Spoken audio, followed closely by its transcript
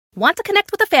Want to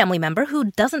connect with a family member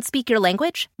who doesn't speak your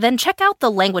language? Then check out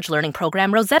the language learning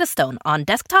program Rosetta Stone on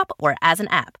desktop or as an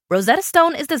app. Rosetta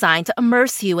Stone is designed to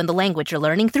immerse you in the language you're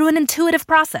learning through an intuitive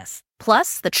process.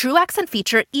 Plus, the True Accent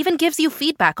feature even gives you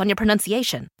feedback on your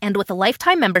pronunciation. And with a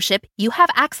lifetime membership, you have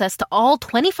access to all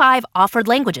 25 offered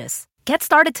languages. Get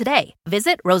started today.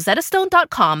 Visit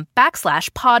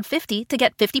rosettastone.com/pod50 to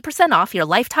get 50% off your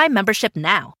lifetime membership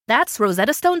now. That's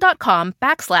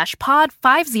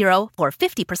rosettastone.com/pod50 for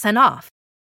 50% off.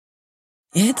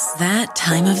 It's that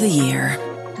time of the year.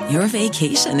 Your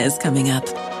vacation is coming up.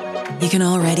 You can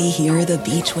already hear the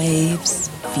beach waves,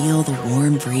 feel the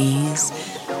warm breeze,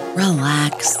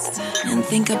 relax, and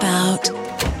think about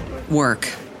work.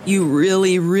 You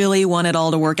really, really want it all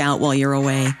to work out while you're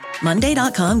away.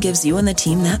 Monday.com gives you and the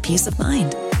team that peace of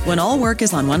mind. When all work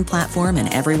is on one platform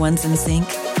and everyone's in sync,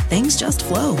 things just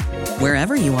flow.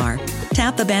 Wherever you are,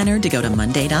 tap the banner to go to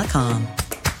Monday.com.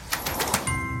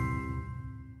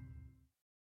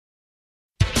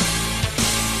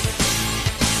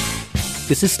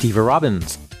 This is Steve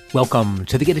Robbins. Welcome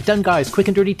to the Get It Done Guys quick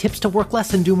and dirty tips to work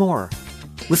less and do more.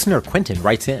 Listener Quentin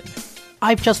writes in,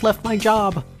 I've just left my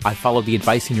job. I followed the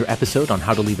advice in your episode on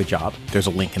how to leave a job. There's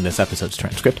a link in this episode's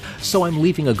transcript, so I'm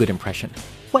leaving a good impression.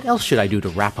 What else should I do to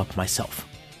wrap up myself?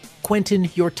 Quentin,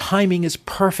 your timing is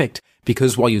perfect,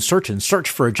 because while you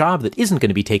search for a job that isn't going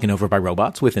to be taken over by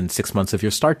robots within 6 months of your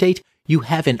start date, you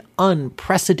have an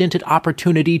unprecedented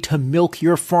opportunity to milk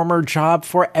your former job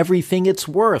for everything it's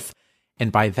worth.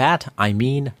 And by that, I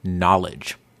mean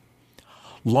knowledge.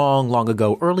 Long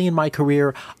ago, early in my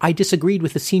career, I disagreed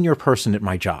with a senior person at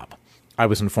my job. I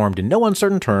was informed in no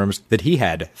uncertain terms that he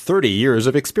had 30 years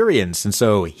of experience, and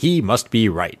so he must be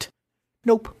right.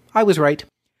 Nope, I was right.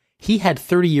 He had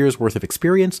 30 years worth of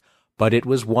experience, but it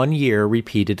was 1 year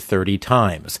repeated 30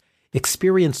 times.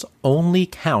 Experience only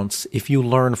counts if you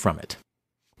learn from it.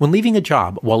 When leaving a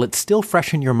job, while it's still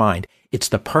fresh in your mind, it's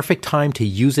the perfect time to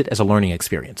use it as a learning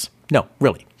experience. No,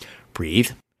 really.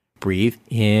 Breathe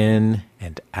in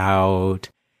and out.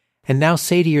 And now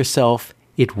say to yourself,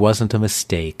 it wasn't a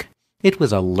mistake. It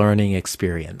was a learning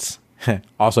experience.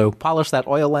 Also, polish that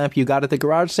oil lamp you got at the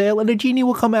garage sale and a genie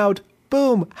will come out.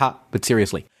 Boom! Ha! But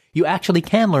seriously, you actually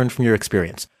can learn from your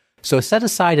experience. So set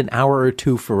aside an hour or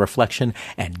two for reflection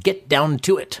and get down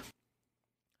to it.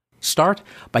 Start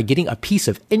by getting a piece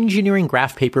of engineering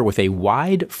graph paper with a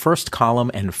wide first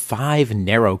column and 5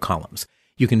 narrow columns.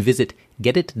 You can visit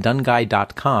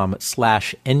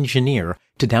getitdoneguy.com/engineer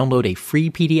to download a free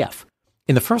PDF.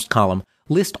 In the first column,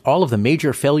 list all of the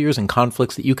major failures and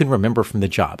conflicts that you can remember from the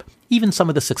job, even some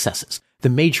of the successes, the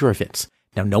major events.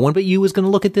 Now, no one but you is going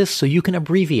to look at this, so you can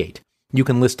abbreviate. You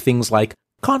can list things like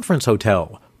conference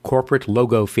hotel, corporate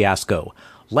logo fiasco,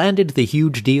 landed the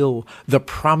huge deal, the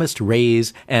promised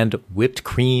raise, and whipped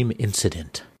cream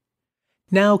incident.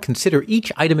 Now consider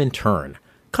each item in turn.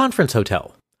 Conference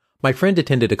hotel. My friend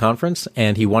attended a conference,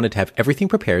 and he wanted to have everything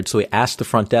prepared, so he asked the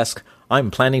front desk, I'm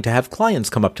planning to have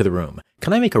clients come up to the room.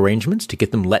 Can I make arrangements to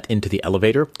get them let into the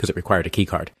elevator? Because it required a key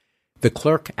card. The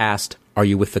clerk asked, Are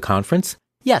you with the conference?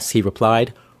 Yes, he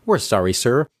replied. We're sorry,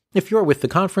 sir. If you're with the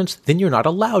conference, then you're not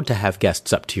allowed to have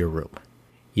guests up to your room.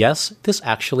 Yes, this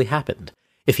actually happened.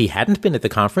 If he hadn't been at the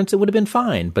conference, it would have been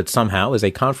fine, but somehow, as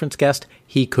a conference guest,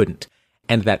 he couldn't.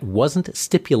 And that wasn't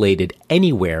stipulated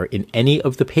anywhere in any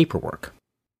of the paperwork.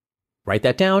 Write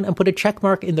that down and put a check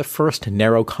mark in the first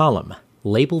narrow column.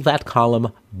 Label that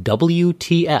column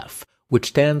WTF, which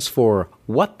stands for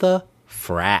What the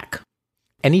Frack.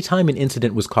 Anytime an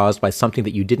incident was caused by something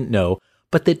that you didn't know,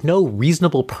 but that no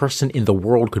reasonable person in the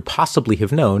world could possibly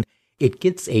have known, it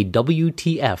gets a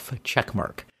WTF check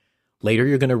mark. Later,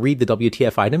 you're going to read the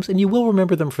WTF items, and you will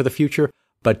remember them for the future,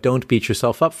 but don't beat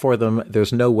yourself up for them.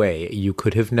 There's no way you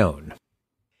could have known.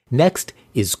 Next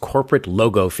is corporate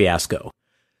logo fiasco.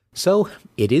 So,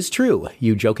 it is true,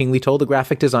 you jokingly told the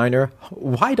graphic designer,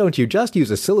 why don't you just use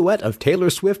a silhouette of Taylor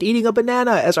Swift eating a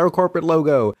banana as our corporate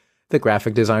logo? The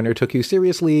graphic designer took you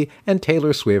seriously, and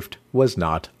Taylor Swift was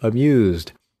not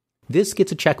amused. This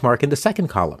gets a check mark in the second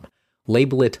column.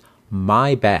 Label it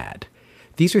My Bad.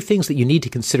 These are things that you need to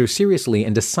consider seriously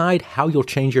and decide how you'll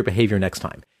change your behavior next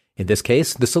time. In this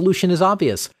case, the solution is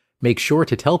obvious. Make sure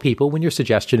to tell people when your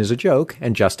suggestion is a joke,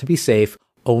 and just to be safe,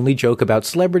 only joke about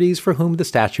celebrities for whom the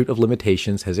statute of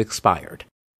limitations has expired.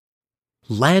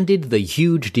 Landed the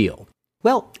huge deal.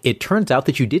 Well, it turns out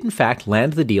that you did in fact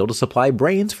land the deal to supply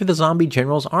brains for the zombie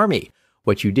general's army.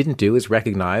 What you didn't do is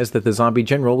recognize that the zombie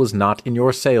general was not in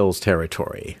your sales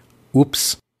territory.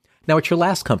 Oops. Now, at your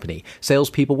last company,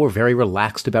 salespeople were very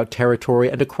relaxed about territory,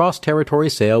 and a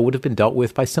cross-territory sale would have been dealt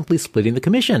with by simply splitting the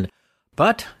commission.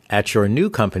 But at your new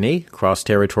company,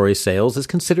 cross-territory sales is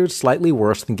considered slightly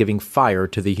worse than giving fire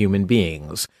to the human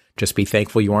beings. Just be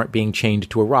thankful you aren't being chained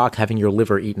to a rock having your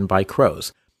liver eaten by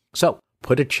crows. So,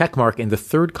 put a check mark in the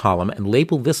third column and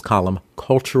label this column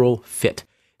cultural fit.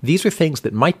 These are things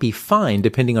that might be fine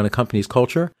depending on a company's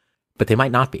culture, but they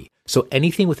might not be. So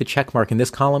anything with a check mark in this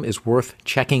column is worth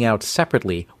checking out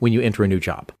separately when you enter a new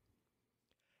job.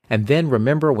 And then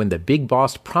remember when the big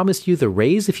boss promised you the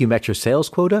raise if you met your sales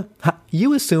quota?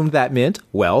 You assumed that meant,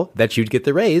 well, that you'd get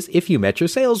the raise if you met your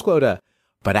sales quota.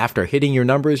 But after hitting your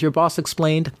numbers, your boss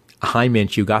explained, I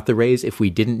meant you got the raise if we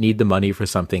didn't need the money for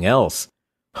something else.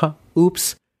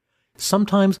 Oops.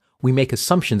 Sometimes we make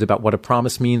assumptions about what a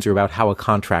promise means or about how a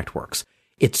contract works.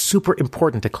 It's super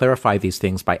important to clarify these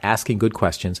things by asking good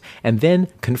questions and then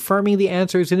confirming the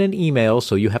answers in an email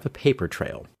so you have a paper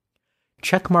trail.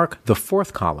 Checkmark the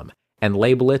fourth column and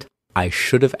label it, I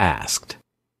should have asked.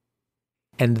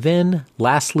 And then,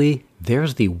 lastly,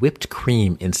 there's the whipped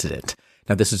cream incident.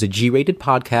 Now, this is a G-rated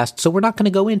podcast, so we're not going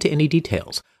to go into any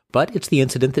details, but it's the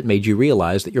incident that made you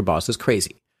realize that your boss is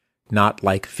crazy. Not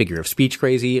like figure of speech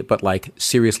crazy, but like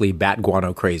seriously bat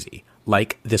guano crazy.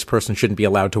 Like this person shouldn't be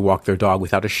allowed to walk their dog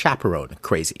without a chaperone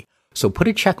crazy. So put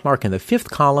a check mark in the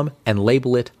fifth column and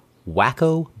label it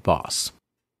Wacko Boss.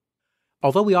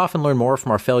 Although we often learn more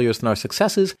from our failures than our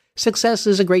successes, success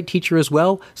is a great teacher as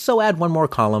well, so add one more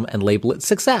column and label it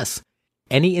Success.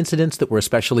 Any incidents that were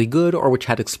especially good or which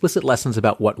had explicit lessons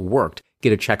about what worked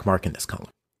get a check mark in this column.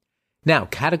 Now,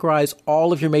 categorize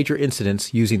all of your major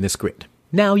incidents using this grid.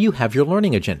 Now you have your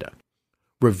learning agenda.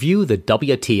 Review the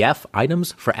WTF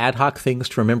items for ad hoc things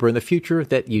to remember in the future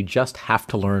that you just have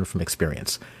to learn from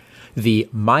experience. The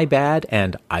my bad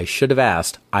and I should have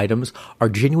asked items are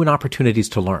genuine opportunities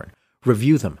to learn.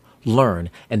 Review them, learn,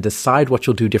 and decide what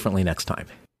you'll do differently next time.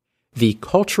 The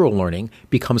cultural learning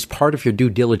becomes part of your due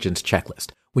diligence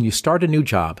checklist. When you start a new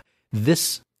job,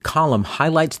 this column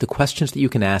highlights the questions that you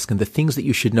can ask and the things that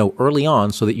you should know early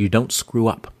on so that you don't screw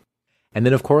up. And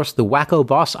then, of course, the Wacko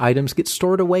Boss items get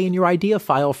stored away in your idea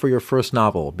file for your first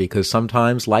novel, because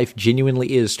sometimes life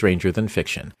genuinely is stranger than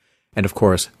fiction. And of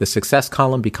course, the success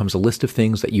column becomes a list of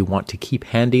things that you want to keep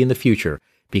handy in the future,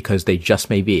 because they just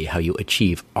may be how you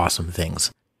achieve awesome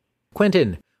things.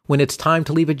 Quentin, when it's time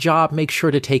to leave a job, make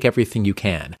sure to take everything you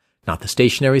can. Not the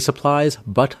stationary supplies,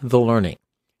 but the learning.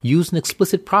 Use an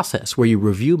explicit process where you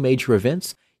review major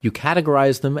events, you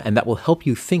categorize them, and that will help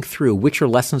you think through which are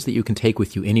lessons that you can take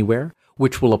with you anywhere,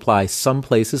 which will apply some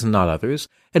places and not others,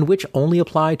 and which only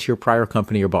apply to your prior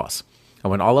company or boss.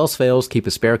 And when all else fails, keep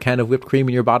a spare can of whipped cream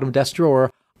in your bottom desk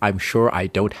drawer. I'm sure I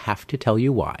don't have to tell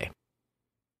you why.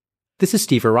 This is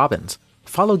Steve Robbins.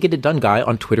 Follow Get It Done Guy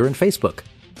on Twitter and Facebook.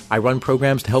 I run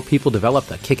programs to help people develop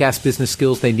the kick-ass business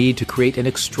skills they need to create an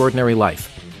extraordinary life.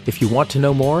 If you want to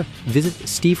know more, visit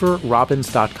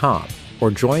steverrobbins.com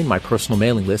or join my personal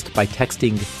mailing list by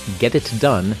texting Get It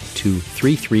Done to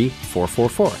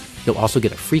 33444. You'll also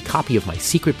get a free copy of my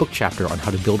secret book chapter on how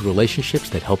to build relationships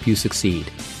that help you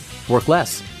succeed. Work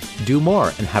less, do more,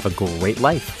 and have a great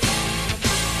life.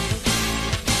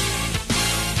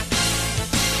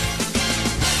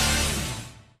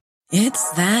 It's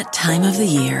that time of the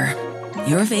year.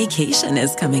 Your vacation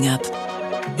is coming up.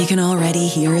 You can already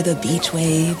hear the beach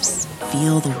waves,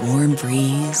 feel the warm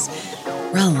breeze,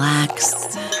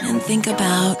 relax, and think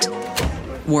about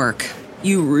work.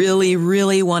 You really,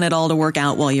 really want it all to work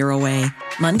out while you're away.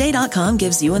 Monday.com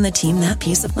gives you and the team that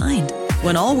peace of mind.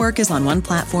 When all work is on one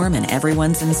platform and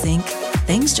everyone's in sync,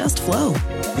 things just flow.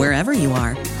 Wherever you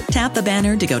are, tap the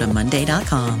banner to go to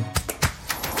Monday.com.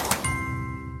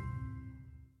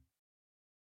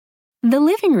 The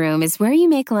living room is where you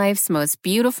make life's most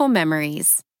beautiful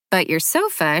memories. But your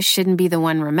sofa shouldn't be the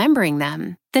one remembering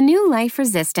them. The new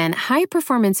life-resistant,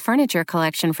 high-performance furniture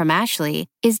collection from Ashley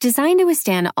is designed to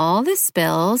withstand all the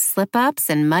spills, slip-ups,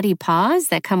 and muddy paws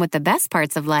that come with the best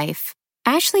parts of life.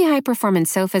 Ashley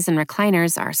high-performance sofas and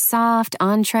recliners are soft,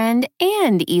 on-trend,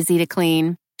 and easy to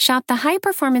clean. Shop the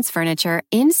high-performance furniture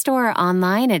in-store or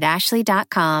online at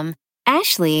ashley.com.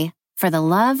 Ashley, for the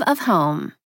love of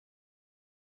home.